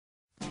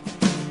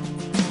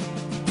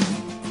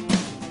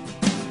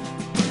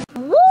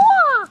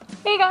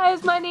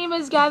guys, my name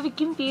is Gavy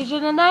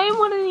Confusion and I am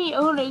one of the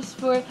owners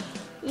for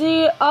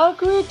the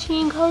Awkward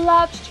Teen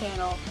Collabs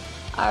channel.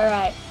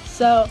 Alright,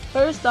 so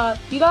first off,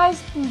 you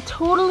guys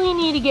totally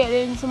need to get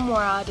in some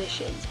more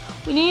auditions.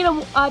 We need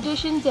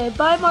auditions in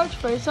by March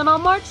 1st, and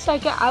on March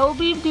 2nd I will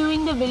be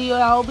doing the video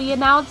and I will be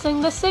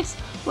announcing the 6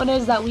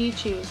 winners that we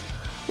choose.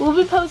 We'll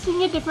be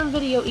posting a different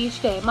video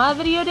each day. My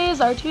video days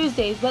are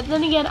Tuesdays, but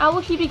then again I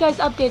will keep you guys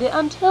updated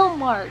until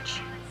March.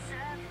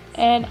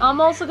 And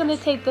I'm also going to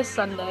take the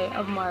Sunday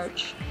of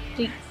March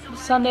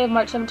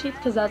 17th,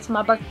 because that's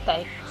my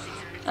birthday.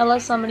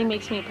 Unless somebody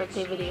makes me a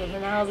birthday video,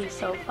 then I'll be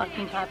so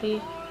fucking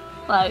happy.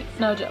 Like,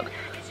 no joke.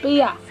 But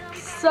yeah,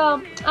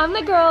 so I'm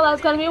the girl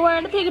that's going to be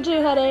wearing the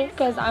Pikachu hoodie,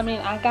 because I mean,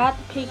 I got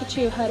the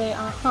Pikachu hoodie,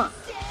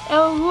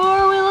 And who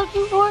are we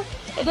looking for?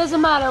 It doesn't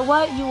matter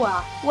what you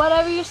are,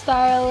 whatever your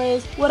style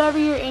is, whatever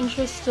your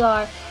interests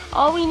are.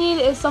 All we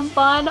need is some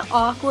fun,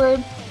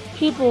 awkward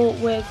people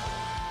with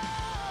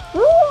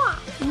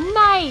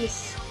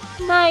nice,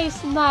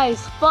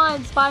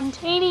 fun,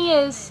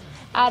 spontaneous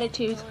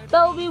attitudes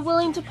that will be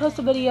willing to post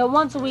a video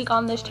once a week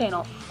on this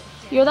channel.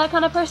 You're that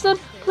kind of person?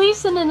 Please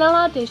send in an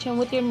audition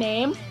with your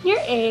name, your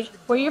age,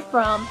 where you're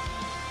from,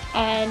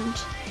 and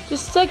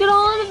just stick it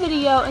all in a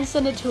video and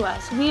send it to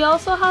us. We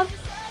also have,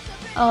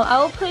 I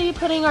will be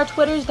putting our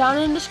Twitters down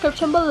in the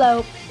description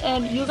below,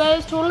 and you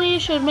guys totally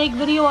should make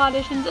video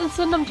auditions and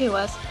send them to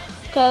us,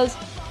 because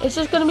it's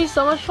just going to be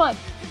so much fun.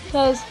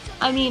 Because,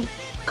 I mean,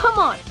 come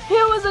on,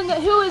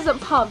 who isn't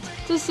pumped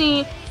to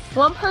see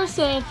one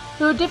person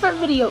do a different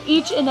video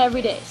each and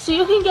every day? So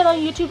you can get on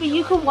YouTube and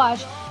you can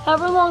watch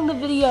however long the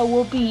video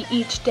will be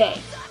each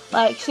day.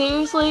 Like,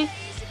 seriously,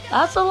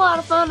 that's a lot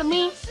of fun to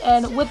me.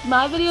 And with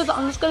my videos,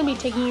 I'm just going to be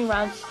taking you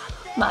around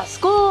my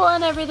school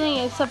and everything,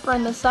 except for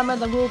in the summer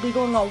that we'll be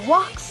going on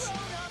walks,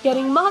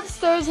 getting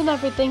monsters and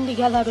everything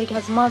together,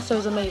 because Monster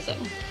is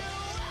amazing.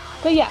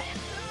 But yeah,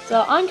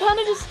 so I'm kind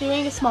of just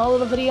doing a small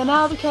little video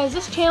now because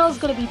this channel is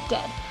going to be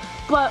dead.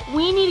 But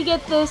we need to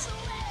get this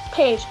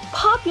page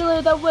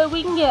popular, that way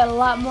we can get a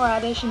lot more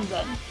auditions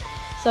in.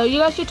 So you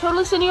guys should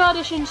totally send your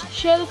auditions,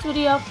 share this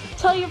video,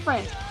 tell your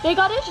friends, make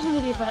auditions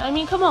with your friends. I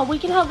mean, come on, we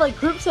can have like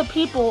groups of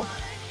people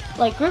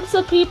in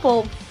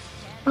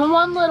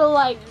one little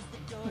like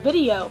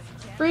video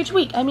for each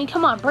week. I mean,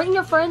 come on, bring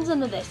your friends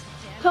into this.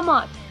 Come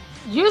on,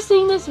 you're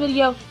seeing this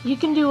video, you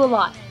can do a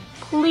lot.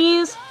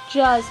 Please,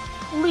 just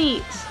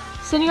please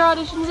send your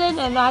auditions in,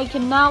 and I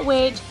cannot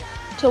wait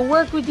to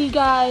work with you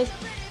guys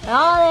and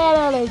all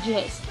that other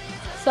gist.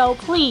 So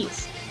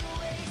please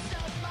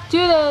do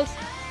this.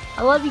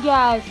 I love you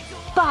guys.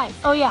 Bye.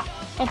 Oh yeah,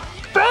 and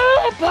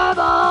Pebbles.